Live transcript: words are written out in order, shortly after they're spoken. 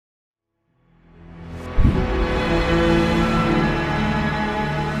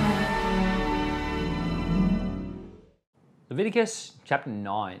Leviticus chapter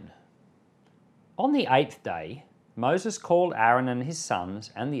 9. On the 8th day, Moses called Aaron and his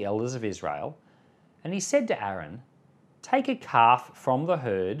sons and the elders of Israel, and he said to Aaron, "Take a calf from the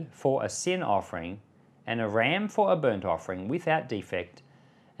herd for a sin offering and a ram for a burnt offering without defect,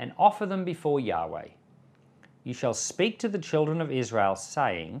 and offer them before Yahweh. You shall speak to the children of Israel,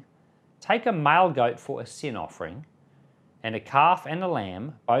 saying, Take a male goat for a sin offering, and a calf and a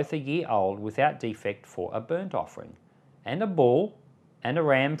lamb, both a year old, without defect, for a burnt offering, and a bull and a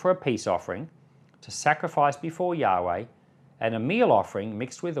ram for a peace offering, to sacrifice before Yahweh, and a meal offering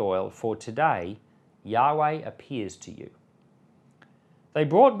mixed with oil, for today Yahweh appears to you." They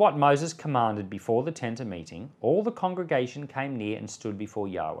brought what Moses commanded before the tent of meeting. All the congregation came near and stood before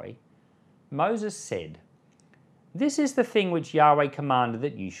Yahweh. Moses said, "This is the thing which Yahweh commanded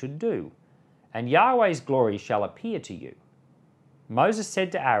that you should do, and Yahweh's glory shall appear to you." Moses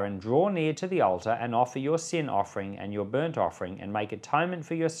said to Aaron, "Draw near to the altar and offer your sin offering and your burnt offering, and make atonement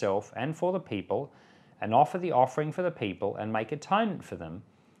for yourself and for the people, and offer the offering for the people, and make atonement for them,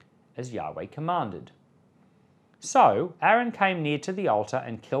 as Yahweh commanded." So Aaron came near to the altar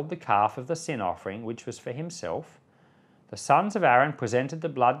and killed the calf of the sin offering, which was for himself. The sons of Aaron presented the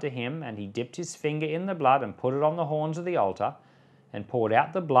blood to him, and he dipped his finger in the blood and put it on the horns of the altar, and poured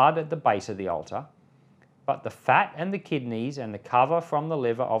out the blood at the base of the altar. But the fat and the kidneys and the cover from the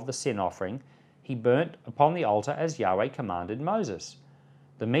liver of the sin offering he burnt upon the altar as Yahweh commanded Moses.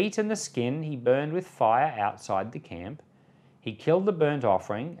 The meat and the skin he burned with fire outside the camp. He killed the burnt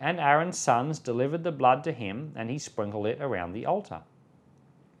offering, and Aaron's sons delivered the blood to him, and he sprinkled it around the altar.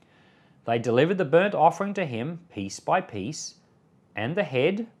 They delivered the burnt offering to him, piece by piece, and the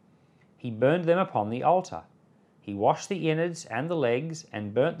head he burned them upon the altar. He washed the innards and the legs,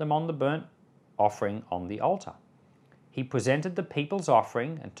 and burnt them on the burnt offering on the altar. He presented the people's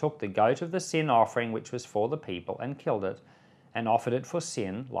offering, and took the goat of the sin offering which was for the people, and killed it, and offered it for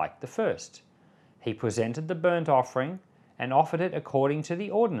sin like the first. He presented the burnt offering, and offered it according to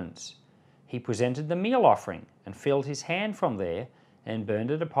the ordinance. He presented the meal offering, and filled his hand from there, and burned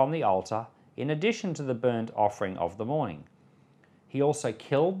it upon the altar, in addition to the burnt offering of the morning. He also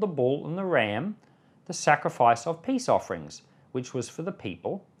killed the bull and the ram, the sacrifice of peace offerings, which was for the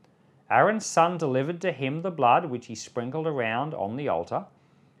people. Aaron's son delivered to him the blood which he sprinkled around on the altar,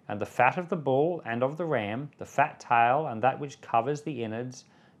 and the fat of the bull and of the ram, the fat tail and that which covers the innards,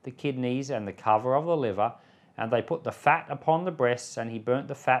 the kidneys and the cover of the liver, and they put the fat upon the breasts, and he burnt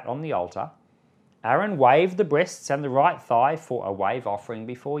the fat on the altar. Aaron waved the breasts and the right thigh for a wave offering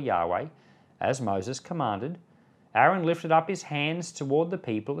before Yahweh, as Moses commanded. Aaron lifted up his hands toward the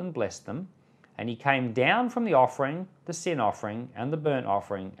people and blessed them. And he came down from the offering, the sin offering, and the burnt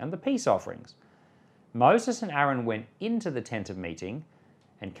offering, and the peace offerings. Moses and Aaron went into the tent of meeting,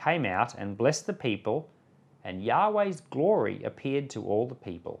 and came out and blessed the people, and Yahweh's glory appeared to all the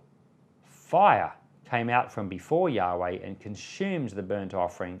people. Fire came out from before Yahweh and consumed the burnt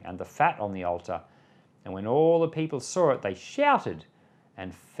offering and the fat on the altar. And when all the people saw it, they shouted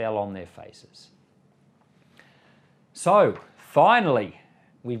and fell on their faces. So, finally,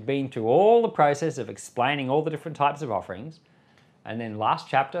 we've been through all the process of explaining all the different types of offerings. And then last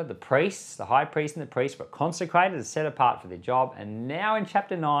chapter, the priests, the high priest and the priest, were consecrated and set apart for their job. And now in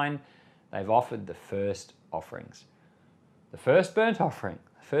chapter 9, they've offered the first offerings. The first burnt offering,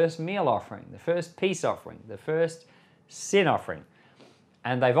 the first meal offering, the first peace offering, the first sin offering.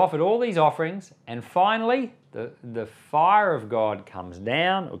 And they've offered all these offerings. And finally, the fire of God comes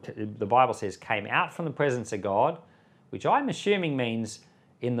down. The Bible says came out from the presence of God, which I'm assuming means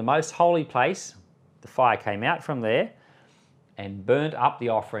in the most holy place. The fire came out from there and burnt up the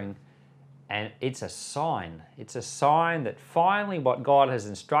offering, and it's a sign. It's a sign that finally what God has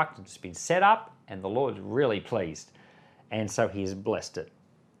instructed has been set up, and the Lord's really pleased, and so he has blessed it.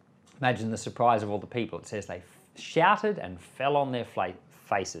 Imagine the surprise of all the people. It says they shouted and fell on their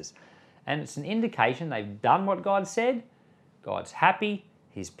faces, and it's an indication they've done what God said. God's happy,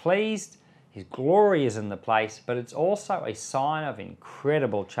 he's pleased, his glory is in the place, but it's also a sign of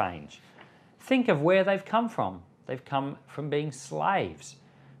incredible change. Think of where they've come from. They've come from being slaves.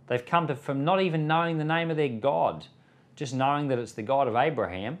 They've come from not even knowing the name of their God, just knowing that it's the God of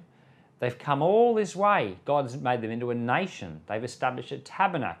Abraham. They've come all this way. God's made them into a nation. They've established a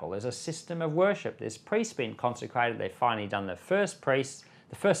tabernacle. There's a system of worship. There's priests being consecrated. They've finally done the first priests,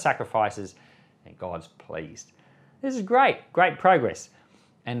 the first sacrifices, and God's pleased. This is great, great progress.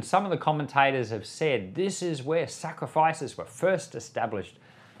 And some of the commentators have said this is where sacrifices were first established.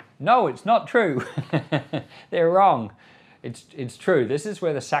 No, it's not true. They're wrong. It's true. This is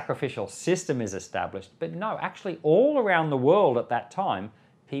where the sacrificial system is established. But no, actually all around the world at that time,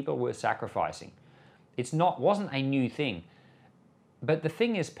 people were sacrificing. Wasn't a new thing. But the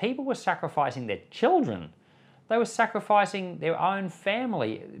thing is, people were sacrificing their children. They were sacrificing their own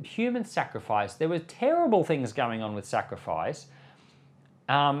family, human sacrifice. There were terrible things going on with sacrifice.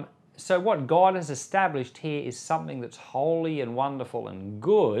 So what God has established here is something that's holy and wonderful and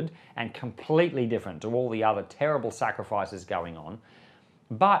good and completely different to all the other terrible sacrifices going on.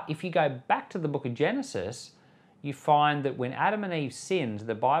 But if you go back to the book of Genesis, you find that when Adam and Eve sinned,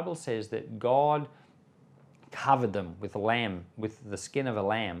 the Bible says that God covered them with a lamb, with the skin of a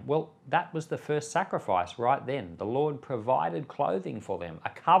lamb. Well, that was the first sacrifice right then. The Lord provided clothing for them, a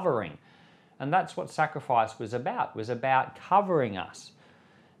covering. And that's what sacrifice was about covering us.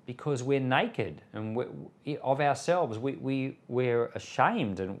 Because we're naked and of ourselves, we're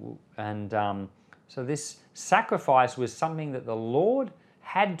ashamed, and so this sacrifice was something that the Lord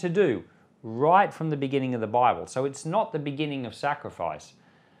had to do right from the beginning of the Bible. So it's not the beginning of sacrifice,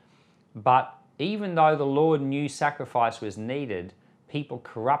 but even though the Lord knew sacrifice was needed, people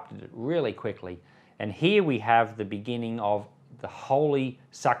corrupted it really quickly. And here we have the beginning of the holy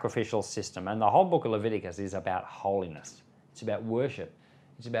sacrificial system, and the whole book of Leviticus is about holiness. It's about worship.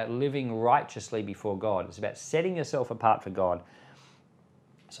 It's about living righteously before God. It's about setting yourself apart for God.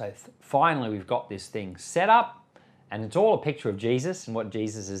 So finally, we've got this thing set up, and it's all a picture of Jesus and what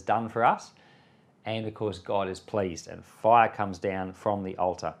Jesus has done for us. And of course, God is pleased, and fire comes down from the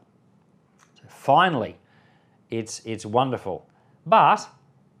altar. So finally, it's wonderful. But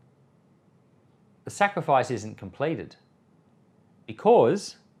the sacrifice isn't completed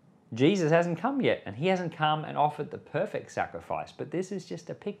because Jesus hasn't come yet, and he hasn't come and offered the perfect sacrifice, but this is just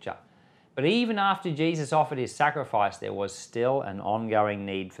a picture. But even after Jesus offered his sacrifice, there was still an ongoing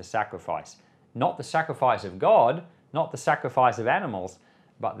need for sacrifice. Not the sacrifice of God, not the sacrifice of animals,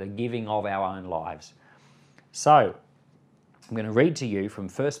 but the giving of our own lives. So, I'm going to read to you from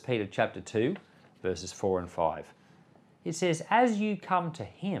 1 Peter chapter 2, verses 4 and 5. It says, "As you come to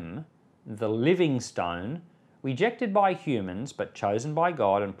him, the living stone, rejected by humans, but chosen by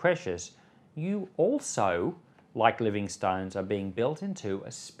God and precious, you also, like living stones, are being built into a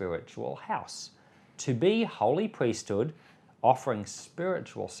spiritual house, to be holy priesthood, offering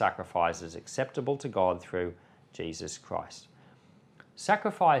spiritual sacrifices acceptable to God through Jesus Christ."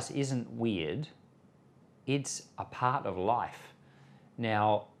 Sacrifice isn't weird, it's a part of life.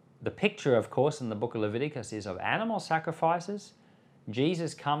 Now, the picture, of course, in the book of Leviticus is of animal sacrifices.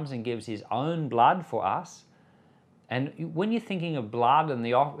 Jesus comes and gives his own blood for us. And when you're thinking of blood and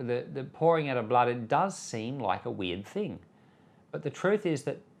the pouring out of blood, it does seem like a weird thing. But the truth is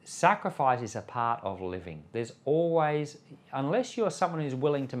that sacrifice is a part of living. There's always, unless you're someone who's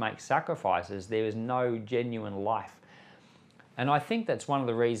willing to make sacrifices, there is no genuine life. And I think that's one of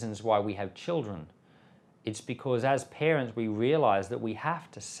the reasons why we have children. It's because as parents, we realize that we have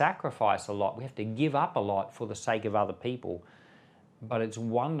to sacrifice a lot. We have to give up a lot for the sake of other people. But it's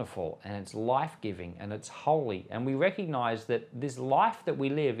wonderful and it's life-giving and it's holy. And we recognize that this life that we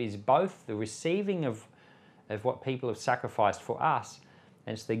live is both the receiving of what people have sacrificed for us,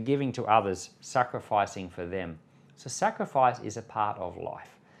 and it's the giving to others, sacrificing for them. So sacrifice is a part of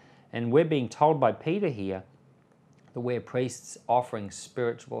life. And we're being told by Peter here that we're priests offering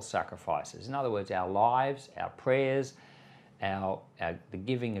spiritual sacrifices. In other words, our lives, our prayers, the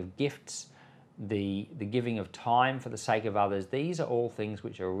giving of gifts, the giving of time for the sake of others, these are all things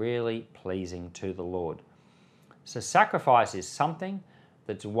which are really pleasing to the Lord. So sacrifice is something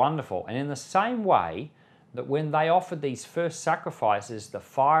that's wonderful. And in the same way that when they offered these first sacrifices, the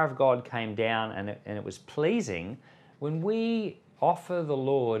fire of God came down and it was pleasing, when we offer the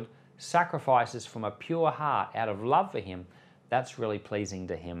Lord sacrifices from a pure heart out of love for him, that's really pleasing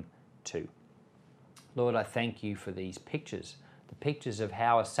to him too. Lord, I thank you for these pictures, the pictures of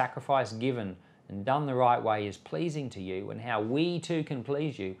how a sacrifice given and done the right way is pleasing to you, and how we too can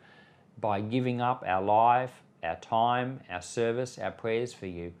please you by giving up our life, our time, our service, our prayers for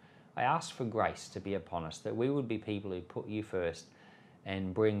you. I ask for grace to be upon us, that we would be people who put you first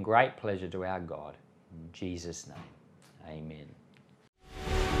and bring great pleasure to our God. In Jesus' name, amen.